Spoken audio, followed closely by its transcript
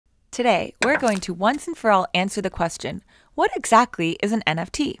Today, we're going to once and for all answer the question, what exactly is an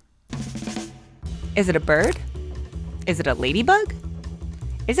NFT? Is it a bird? Is it a ladybug?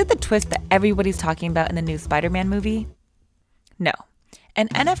 Is it the twist that everybody's talking about in the new Spider-Man movie? No. An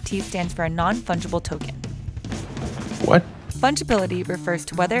NFT stands for a non-fungible token. What? Fungibility refers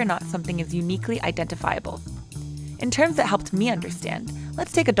to whether or not something is uniquely identifiable. In terms that helped me understand,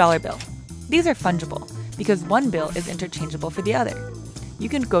 let's take a dollar bill. These are fungible because one bill is interchangeable for the other. You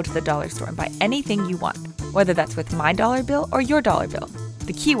can go to the dollar store and buy anything you want, whether that's with my dollar bill or your dollar bill.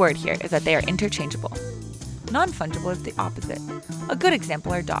 The key word here is that they are interchangeable. Non-fungible is the opposite. A good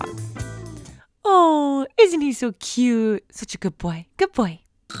example are dogs. Oh, isn't he so cute? Such a good boy. Good boy.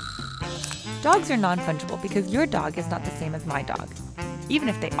 Dogs are non-fungible because your dog is not the same as my dog. Even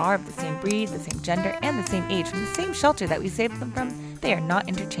if they are of the same breed, the same gender, and the same age from the same shelter that we saved them from, they are not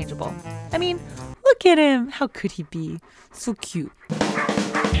interchangeable. I mean, look at him! How could he be? So cute.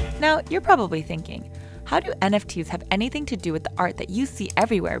 Now, you're probably thinking, how do NFTs have anything to do with the art that you see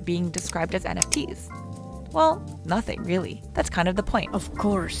everywhere being described as NFTs? Well, nothing really. That's kind of the point. Of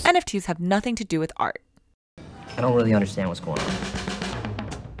course. NFTs have nothing to do with art. I don't really understand what's going on.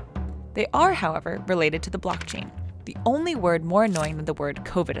 They are, however, related to the blockchain, the only word more annoying than the word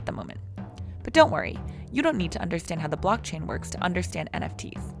COVID at the moment. But don't worry, you don't need to understand how the blockchain works to understand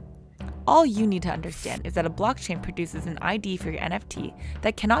NFTs. All you need to understand is that a blockchain produces an ID for your NFT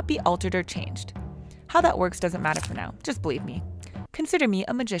that cannot be altered or changed. How that works doesn't matter for now, just believe me. Consider me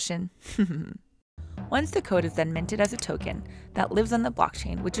a magician. Once the code is then minted as a token that lives on the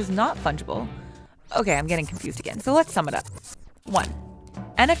blockchain, which is not fungible. Okay, I'm getting confused again, so let's sum it up. 1.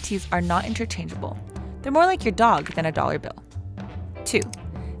 NFTs are not interchangeable. They're more like your dog than a dollar bill. 2.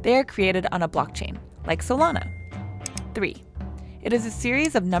 They are created on a blockchain, like Solana. 3. It is a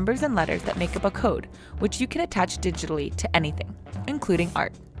series of numbers and letters that make up a code, which you can attach digitally to anything, including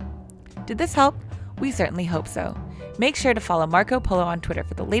art. Did this help? We certainly hope so. Make sure to follow Marco Polo on Twitter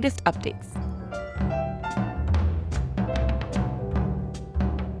for the latest updates.